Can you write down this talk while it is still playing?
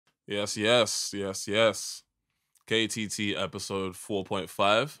Yes, yes, yes, yes. KTT episode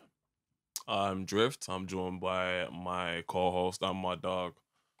 4.5. I'm Drift. I'm joined by my co-host and my dog.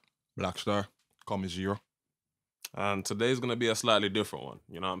 Blackstar, call me Xero. And today's going to be a slightly different one.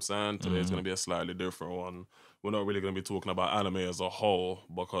 You know what I'm saying? Today's going to be a slightly different one. We're not really going to be talking about anime as a whole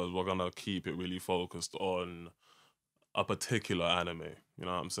because we're going to keep it really focused on a particular anime. You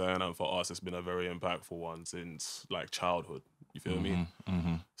know what I'm saying? And for us, it's been a very impactful one since like childhood. You feel me?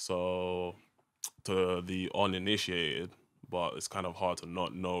 So to the uninitiated, but it's kind of hard to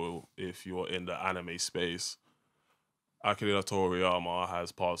not know if you're in the anime space. Akira Toriyama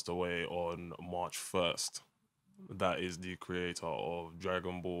has passed away on March 1st. That is the creator of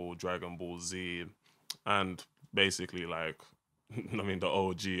Dragon Ball, Dragon Ball Z, and basically like, I mean, the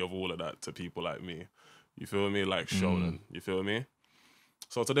OG of all of that to people like me. You feel me? Like shonen. You feel me?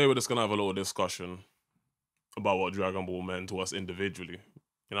 So today we're just gonna have a little discussion about what Dragon Ball meant to us individually.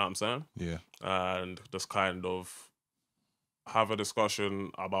 You know what I'm saying? Yeah. And just kind of have a discussion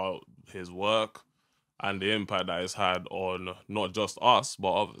about his work and the impact that it's had on not just us,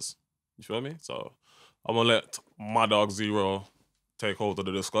 but others. You feel me? So I'm going to let my dog Xero take hold of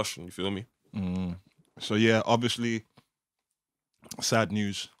the discussion. You feel me? So yeah, obviously, sad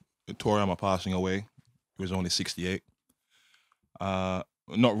news. Toriyama passing away. He was only 68.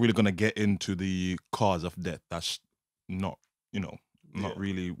 Not really gonna get into the cause of death. That's not, not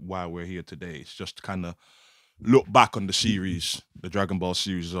really why we're here today. It's just kind of look back on the series, the Dragon Ball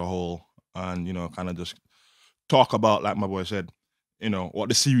series as a whole, and kind of just talk about, like my boy said, what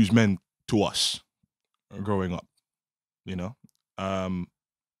the series meant to us growing up. You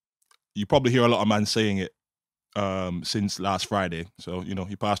probably hear a lot of man saying it since last Friday. So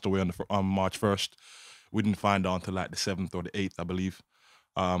he passed away on March 1st. We didn't find out until like the 7th or the 8th, I believe,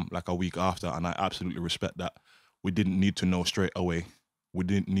 like a week after, and I absolutely respect that. We didn't need to know straight away. We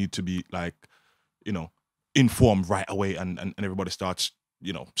didn't need to be like, informed right away, and everybody starts,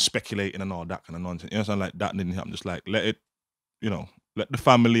 speculating and all that kind of nonsense. Something like that didn't happen. Just like let it, let the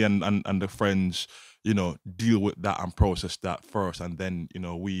family and the friends, deal with that and process that first, and then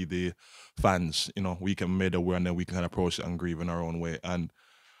we the fans, we can made aware, and then we can kind of process it and grieve in our own way. And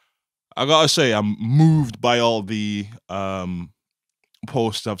I gotta say, I'm moved by all the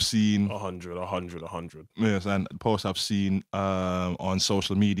posts I've seen. 100. Yes, and posts I've seen on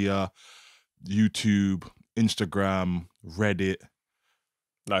social media, YouTube, Instagram, Reddit.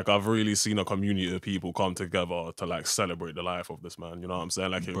 Like, I've really seen a community of people come together to like celebrate the life of this man. You know what I'm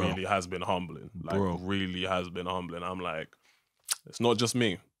saying? Like, it really has been humbling. Like, really has been humbling. I'm like, it's not just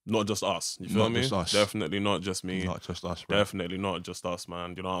me. Not just us. You feel Not me? just us. Definitely not just me. Not just us, bro. Definitely not just us,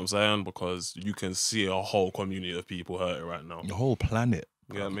 man. You know what I'm saying? Because you can see a whole community of people hurting right now. The whole planet.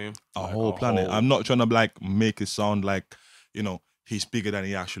 You get me? A whole planet. I'm not trying to like make it sound like, he's bigger than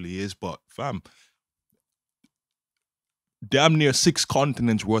he actually is, but fam, damn near 6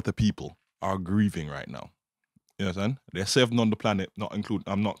 continents worth of people are grieving right now. You know what I'm saying? There's 7 on the planet,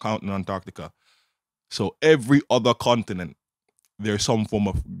 I'm not counting Antarctica. So every other continent, there's some form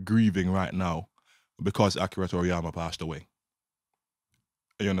of grieving right now because Akira Toriyama passed away.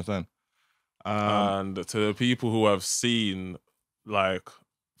 You understand? And to the people who have seen like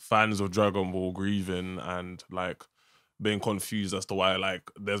fans of Dragon Ball grieving and like being confused as to why like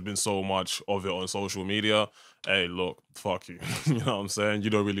there's been so much of it on social media, hey, look, fuck you. You know what I'm saying?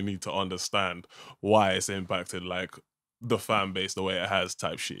 You don't really need to understand why it's impacted like the fan base the way it has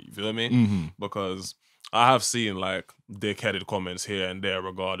type shit. You feel me? Because I have seen like dickheaded comments here and there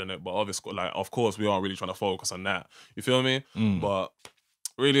regarding it, but obviously, like, of course, we aren't really trying to focus on that. You feel me? But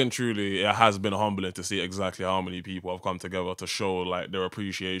really and truly, it has been humbling to see exactly how many people have come together to show like their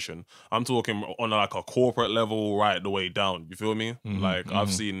appreciation. I'm talking on like a corporate level, right the way down. You feel me? Like,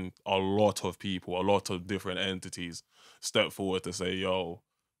 I've seen a lot of people, a lot of different entities step forward to say, "Yo,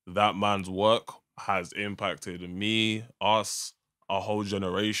 that man's work has impacted me, us, a whole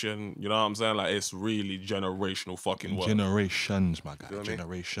generation." You know what I'm saying? Like, it's really generational fucking work. Generations, my guy. Feel me?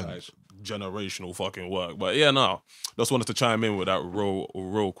 Generations. Like, generational fucking work. But yeah, no. Just wanted to chime in with that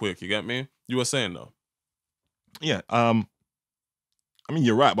real quick. You get me? You were saying though. Yeah. I mean,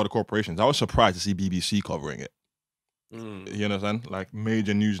 you're right about the corporations. I was surprised to see BBC covering it. You understand? Like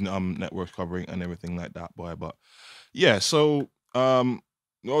major news networks covering and everything like that, boy. But yeah, so what I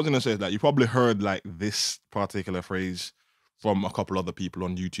was gonna say is that you probably heard like this particular phrase from a couple other people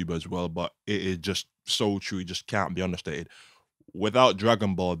on YouTube as well, but it is just so true, it just can't be understated. Without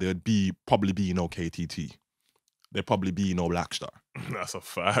Dragon Ball, there'd probably be no KTT. There'd probably be no Blackstar. That's a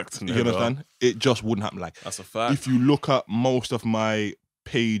fact. You understand? It just wouldn't happen. Like, that's a fact. If you look at most of my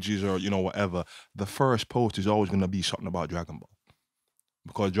pages or whatever, the first post is always gonna be something about Dragon Ball.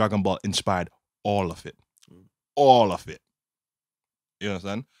 because Dragon Ball inspired all of it. All of it. You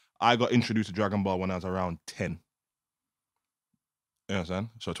understand? I got introduced to Dragon Ball when I was around 10. You understand?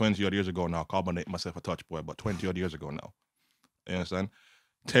 So 20 odd years ago now, carbonate myself a touch boy, but 20 odd years ago now. You understand?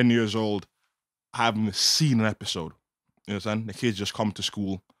 10 years old, I haven't seen an episode. You understand? The kids just come to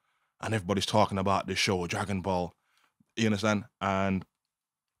school and everybody's talking about this show, Dragon Ball. You understand? And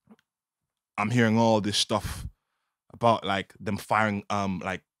I'm hearing all this stuff about like them firing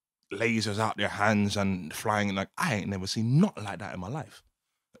like lasers out their hands and flying. Like, I ain't never seen nothing like that in my life.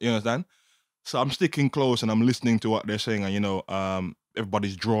 You understand? So I'm sticking close and I'm listening to what they're saying, and you know,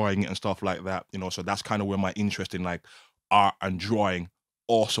 everybody's drawing it and stuff like that. You know, so that's kind of where my interest in like art and drawing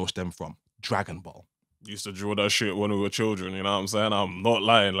also stem from. Dragon Ball. Used to draw that shit when we were children, you know what I'm saying? I'm not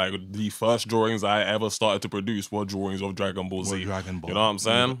lying. Like, the first drawings I ever started to produce were drawings of Dragon Ball Z. Dragon Ball. You know what I'm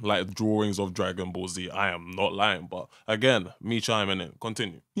saying? Like, drawings of Dragon Ball Z. I am not lying. But again, me chiming in.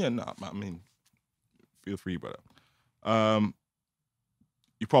 Continue. Yeah, no, I mean, feel free, brother.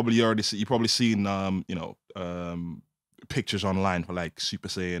 You probably already see, you probably seen you know, pictures online for like Super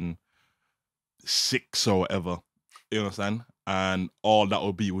Saiyan 6 or whatever. You understand? And all that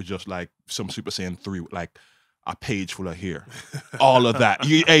would be was just like some Super Saiyan 3 with like a page full of hair. All of that.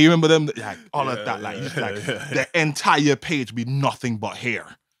 You remember them? Like all of that. Like, the entire page would be nothing but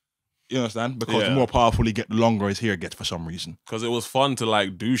hair. You understand? Because the more powerful he gets, the longer his hair gets for some reason. Because it was fun to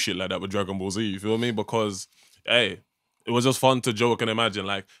like do shit like that with Dragon Ball Z. You feel me? Because, hey, it was just fun to joke and imagine,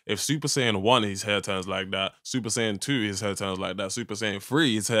 like, if Super Saiyan 1, his hair turns like that, Super Saiyan 2, his hair turns like that, Super Saiyan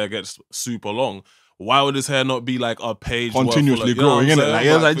 3, his hair gets super long. Why would his hair not be like a page continuously growing, you know innit? Like,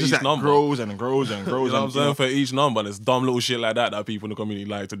 it's like just like grows and grows and grows. You know what I'm saying? For each number, and it's dumb little shit like that people in the community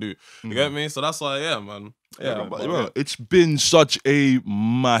like to do. You get me? So that's why, yeah, man. Yeah, well, it's been such a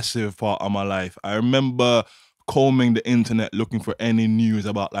massive part of my life. I remember combing the internet looking for any news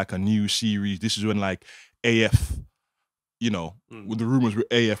about like a new series. This is when like AF, you know, with the rumors with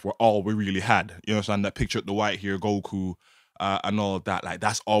AF were all we really had. You understand? That picture of the white hair Goku and all of that. Like,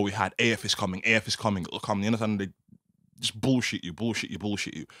 that's all we had. AF is coming. AF is coming. It'll come. You understand? They just bullshit you,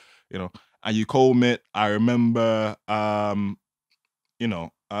 you know. And you comb it. I remember, you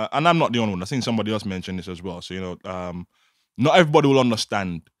know, and I'm not the only one. I think somebody else mentioned this as well. So, you know, not everybody will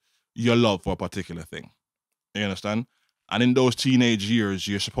understand your love for a particular thing. You understand? And in those teenage years,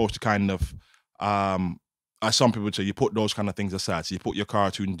 you're supposed to kind of, as some people would say, you put those kind of things aside. So you put your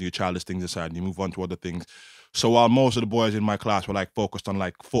cartoons, your childish things aside, and you move on to other things. So while most of the boys in my class were like focused on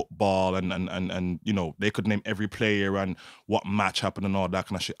like football and you know, they could name every player and what match happened and all that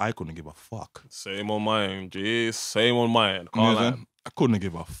kind of shit, I couldn't give a fuck. Same on mine, jeez. Same on mine. I couldn't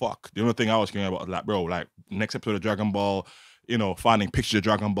give a fuck. The only thing I was caring about was like, bro, like next episode of Dragon Ball, you know, finding pictures of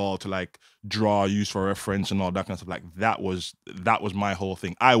Dragon Ball to like draw, use for reference and all that kind of stuff. Like that was my whole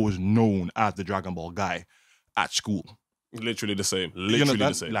thing. I was known as the Dragon Ball guy at school. Literally the same. Literally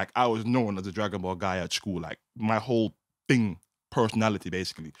the same. Like, I was known as a Dragon Ball guy at school. Like, my whole thing, personality,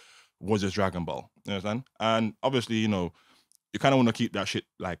 basically, was just Dragon Ball. You understand? And obviously, you know, you kind of want to keep that shit,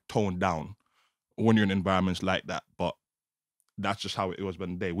 like, toned down when you're in environments like that. But that's just how it was back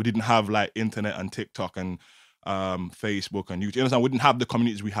in the day. We didn't have, like, internet and TikTok and Facebook and YouTube. You understand? We didn't have the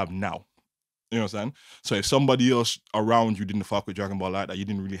communities we have now. You understand? So if somebody else around you didn't fuck with Dragon Ball like that, you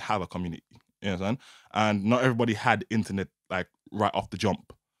didn't really have a community. You understand? And not everybody had internet like right off the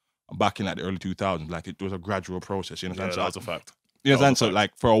jump back in like the early 2000s. Like, it was a gradual process. You understand? Yeah, that's a fact. You understand? So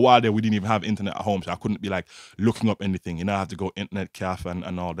like for a while there, we didn't even have internet at home, so I couldn't be like looking up anything. You know, I had to go internet cafe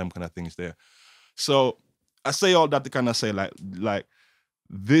and all them kind of things there. So I say all that to kind of say like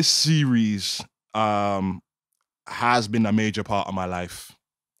this series has been a major part of my life,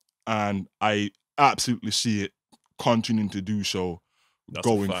 and I absolutely see it continuing to do so. That's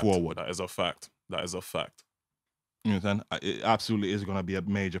going forward. That is a fact. That is a fact. You understand? It absolutely is going to be a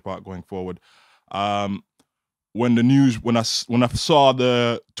major part going forward. When I saw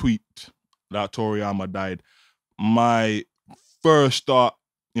the tweet that Toriyama died, my first thought,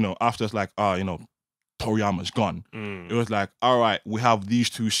 you know, after it's like, you know, Toriyama's gone. It was like, all right, we have these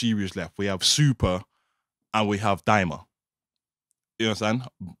two series left. We have Super and we have Daima. You understand?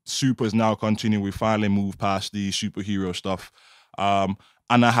 Super is now continuing. We finally moved past the superhero stuff.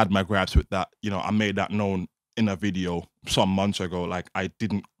 And I had my gripes with that. You know, I made that known in a video some months ago. Like, I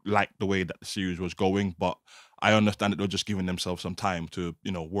didn't like the way that the series was going, but I understand that they're just giving themselves some time to,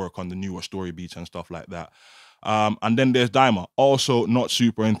 you know, work on the newer story beats and stuff like that. And then there's Daima, also not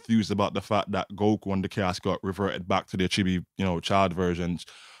super enthused about the fact that Goku and the Chaos got reverted back to their chibi, you know, child versions.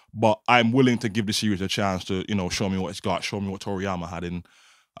 But I'm willing to give the series a chance to, you know, show me what it's got, show me what Toriyama had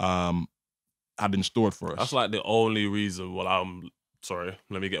in store for us. That's like the only reason why I'm sorry,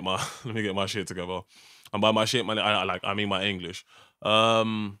 let me get my shit together. And by my shit, man, I mean my English.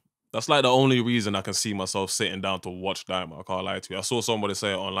 That's like the only reason I can see myself sitting down to watch Daima. I can't lie to you. I saw somebody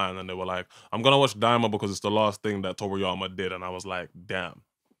say it online and they were like, I'm gonna watch Daima because it's the last thing that Toriyama did. And I was like, damn.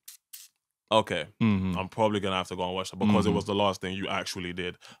 Okay, I'm probably gonna have to go and watch that because it was the last thing you actually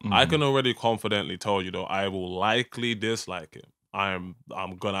did. I can already confidently tell you though, I will likely dislike it. I'm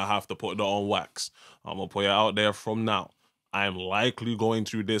gonna have to put that on wax. I'm gonna put it out there from now. I'm likely going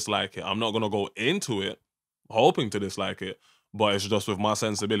to dislike it. I'm not gonna go into it hoping to dislike it, but it's just with my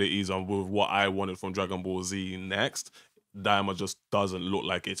sensibilities and with what I wanted from Dragon Ball Z next. Daima just doesn't look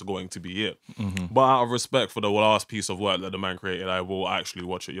like it's going to be it. But out of respect for the last piece of work that the man created, I will actually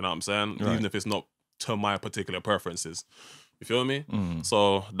watch it. You know what I'm saying? Right. Even if it's not to my particular preferences. You feel me?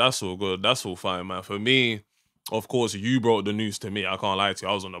 So that's all good. That's all fine, man. For me, of course, you brought the news to me. I can't lie to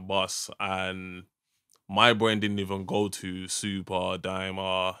you. I was on the bus and my brain didn't even go to Super,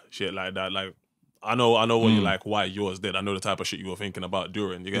 Daima, shit like that. Like, I know what you like, why yours did. I know the type of shit you were thinking about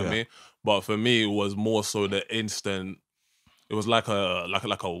during, you get me? But for me, it was more so the instant. It was like a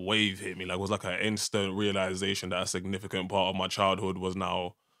wave hit me. Like, it was like an instant realization that a significant part of my childhood was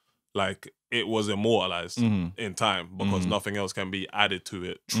now, like, it was immortalized in time because nothing else can be added to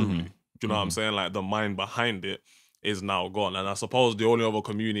it, truly. Do you know what I'm saying? Like, the mind behind it is now gone. And I suppose the only other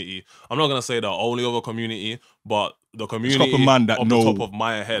community, I'm not going to say the only other community, but the community couple man that off know, the top of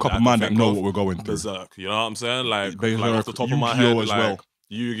my head, couple man that know what we're going through. Berserk, you know what I'm saying? Like Berserk, off the top of my Yu-Gi-Oh head, as like well.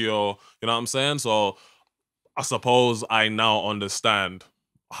 Yu-Gi-Oh, you know what I'm saying? So I suppose I now understand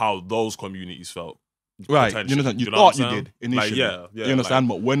how those communities felt. Right, you understand? You know what thought you I'm saying? did initially. Like, yeah, you understand?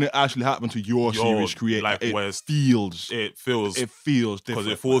 like, but when it actually happened to your series creator, like, where it feels feels different because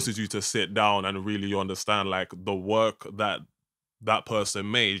it forces you to sit down and really understand like the work that person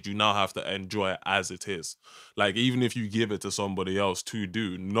made. You now have to enjoy it as it is. Like, even if you give it to somebody else to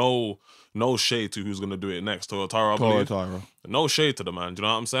do, no shade to who's gonna do it next. To Otaro, I believe. Taro. No shade to the man. Do you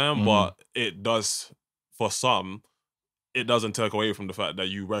know what I'm saying? But it does, for some, it doesn't take away from the fact that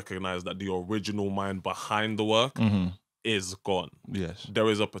you recognize that the original mind behind the work is gone. Yes. There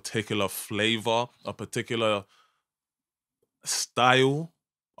is a particular flavor, a particular style,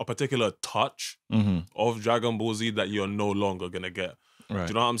 a particular touch of Dragon Ball Z that you're no longer gonna get. Right. Do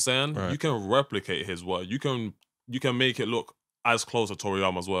you know what I'm saying? Right. You can replicate his work. You can make it look as close to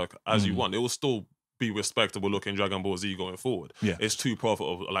Toriyama's work as you want. It will still be respectable looking Dragon Ball Z going forward. Yeah. It's too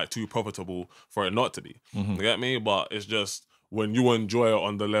profitable for it not to be. You get me? But it's just when you enjoy it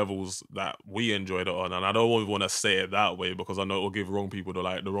on the levels that we enjoyed it on, and I don't even want to say it that way because I know it will give wrong people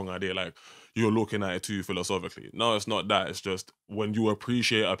the wrong idea, like you're looking at it too philosophically. No, it's not that. It's just when you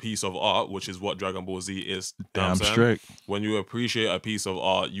appreciate a piece of art, which is what Dragon Ball Z is. Damn straight. When you appreciate a piece of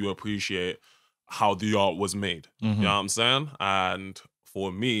art, you appreciate how the art was made. You know what I'm saying? And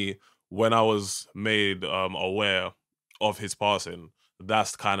for me, when I was made aware of his passing,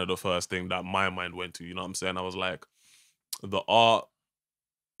 that's kind of the first thing that my mind went to. You know what I'm saying? I was like, the art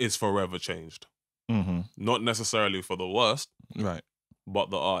is forever changed. Not necessarily for the worst. Right.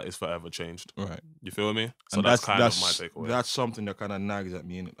 But the art is forever changed. Right. You feel me? So and that's kind of my takeaway. That's something that kind of nags at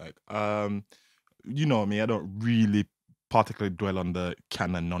me, innit? Like, you know me, I don't really particularly dwell on the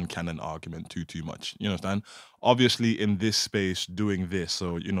canon, non-canon argument too much. You understand? Obviously, in this space, doing this,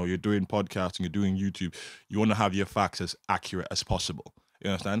 so, you know, you're doing podcasting, you're doing YouTube, you want to have your facts as accurate as possible.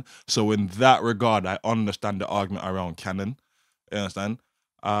 You understand? So in that regard, I understand the argument around canon. You understand?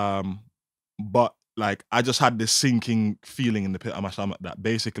 But like, I just had this sinking feeling in the pit of my stomach that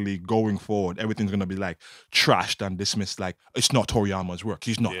basically going forward, everything's gonna be like trashed and dismissed. Like, it's not Toriyama's work.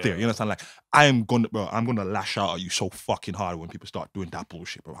 He's not there. You understand? Like, I'm gonna lash out at you so fucking hard when people start doing that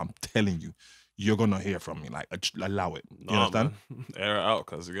bullshit, bro. I'm telling you, you're gonna hear from me. Like, allow it. You understand? Man. Air it out,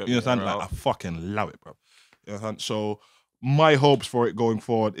 cause you understand? Like, I fucking allow it, bro. You understand? So my hopes for it going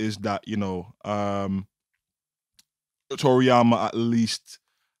forward is that, you know, Toriyama at least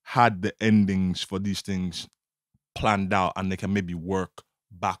had the endings for these things planned out and they can maybe work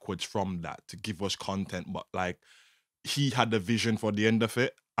backwards from that to give us content. But like, he had the vision for the end of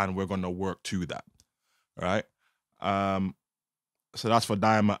it and we're going to work to that. Right? So that's for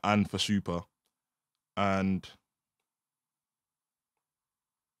Daima and for Super. And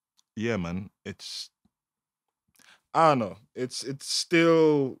yeah, man, I don't know. It's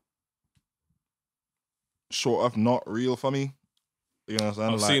still sort of not real for me. You know what I'm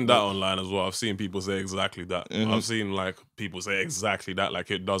saying? I've seen that online as well. I've seen people say exactly that. I've seen like people say exactly that, like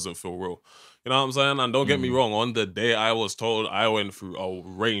it doesn't feel real. You know what I'm saying? And don't get me wrong, on the day I was told, I went through a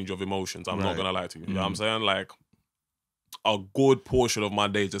range of emotions. I'm not gonna lie to you. You know what I'm saying? Like, a good portion of my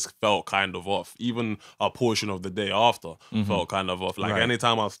day just felt kind of off. Even a portion of the day after felt kind of off. Like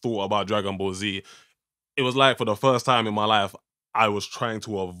anytime I thought about Dragon Ball Z, it was like for the first time in my life, I was trying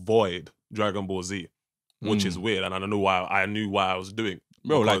to avoid Dragon Ball Z, which is weird. And I don't know why. I knew why I was doing.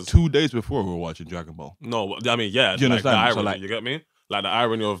 Bro, like 2 days before we were watching Dragon Ball. No, I mean, yeah. Do you like the understand? irony, So, like- you get me? Like the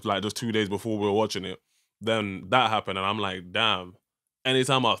irony of like just 2 days before we were watching it. Then that happened and I'm like, damn.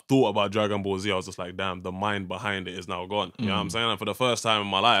 Anytime I thought about Dragon Ball Z, I was just like, damn, the mind behind it is now gone. You know what I'm saying? And for the first time in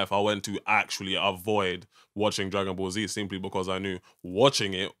my life, I went to actually avoid watching Dragon Ball Z simply because I knew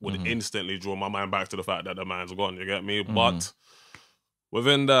watching it would instantly draw my mind back to the fact that the man's gone. You get me? But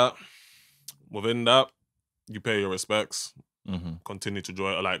within that, you pay your respects. Continue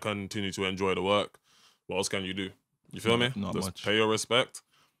to enjoy the work. What else can you do? You feel me? Not just much. pay your respect.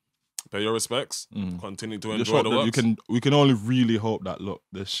 Pay your respects. Continue to Just enjoy hope the that work. we can only really hope that, look,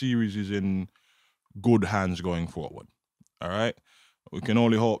 the series is in good hands going forward. All right? We can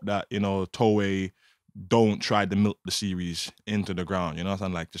only hope that, Toei don't try to milk the series into the ground. You know what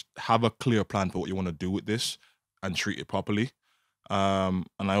I'm saying? Like, just have a clear plan for what you want to do with this and treat it properly. And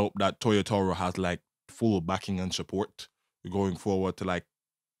I hope that Toyotaro has, like, full backing and support going forward to, like,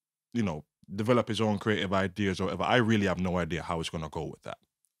 develop his own creative ideas or whatever. I really have no idea how it's going to go with that.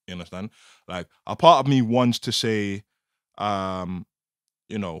 You understand? Like, a part of me wants to say, whatever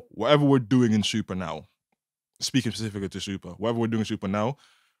we're doing in Super now, speaking specifically to Super, whatever we're doing in Super now,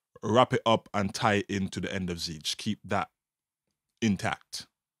 wrap it up and tie it into the end of Z. Just keep that intact.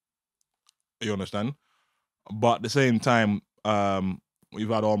 You understand? But at the same time, we've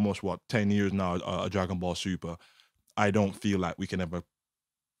had almost, 10 years now, Dragon Ball Super. I don't feel like we can ever,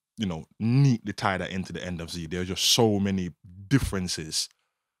 neatly tie that into the end of Z. There's just so many differences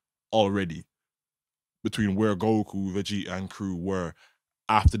already between where Goku, Vegeta, and crew were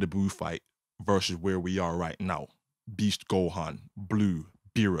after the Buu fight versus where we are right now. Beast Gohan, Blue,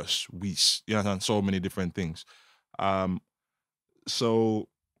 Beerus, Whis, so many different things. So,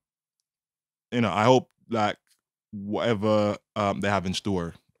 I hope like whatever they have in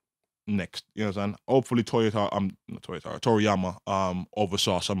store next, hopefully Toriyama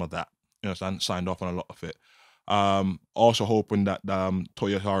oversaw some of that, signed off on a lot of it. Also hoping that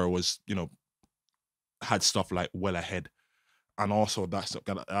Toyotaro was, had stuff like well ahead, and also that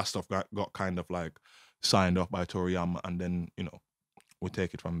stuff got kind of like signed off by Toriyama, and then we'll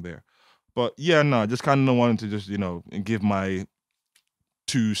take it from there. But yeah, no, just kind of wanted to just give my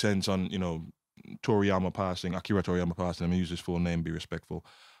 2 cents on Toriyama passing, Akira Toriyama passing. Let me use his full name, be respectful.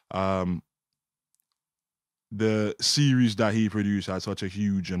 The series that he produced had such a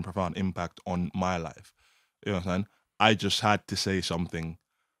huge and profound impact on my life. You know what I'm saying? I just had to say something.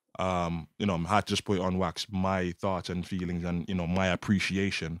 I had to just put it on wax, my thoughts and feelings and, my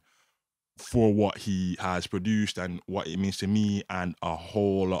appreciation for what he has produced and what it means to me and a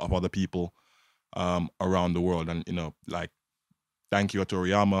whole lot of other people around the world. And, thank you,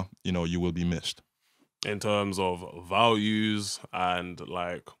 Toriyama. You will be missed. In terms of values and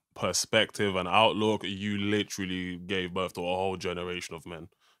like perspective and outlook, you literally gave birth to a whole generation of men.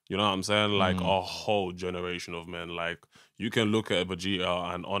 You know what I'm saying? Like a whole generation of men. Like you can look at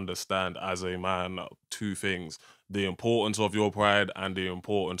Vegeta and understand as a man 2 things: the importance of your pride and the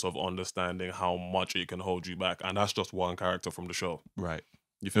importance of understanding how much it can hold you back. And that's just one character from the show. Right.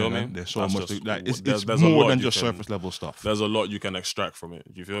 You feel me? There's so much. It's there's more than just surface level stuff. There's a lot you can extract from it.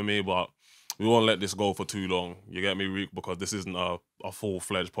 You feel me? But we won't let this go for too long. You get me, Reek? Because this isn't a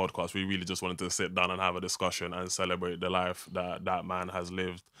full-fledged podcast. We really just wanted to sit down and have a discussion and celebrate the life that man has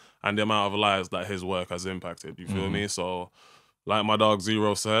lived and the amount of lives that his work has impacted. You feel me? So, like my dog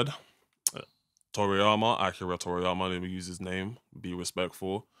Xero said, Toriyama, Akira Toriyama, let me use his name, be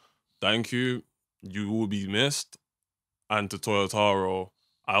respectful. Thank you. You will be missed. And to Toyotaro,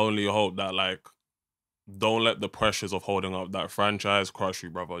 I only hope that, like, don't let the pressures of holding up that franchise crush you,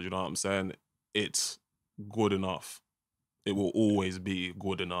 brother. You know what I'm saying? It's good enough. It will always be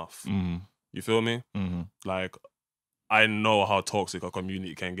good enough. You feel me? Like, I know how toxic a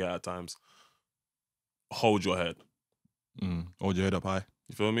community can get at times. Hold your head. Hold your head up high.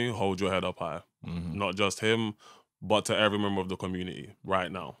 You feel me? Hold your head up high. Not just him, but to every member of the community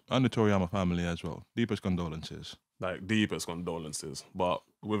right now. And the Toriyama family as well. Deepest condolences. Like, deepest condolences. But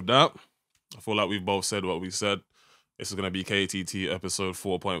with that, I feel like we've both said what we said. This is going to be KTT episode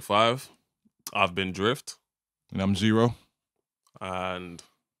 4.5. I've been Drift. And I'm Xero. And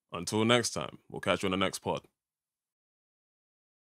until next time, we'll catch you on the next pod.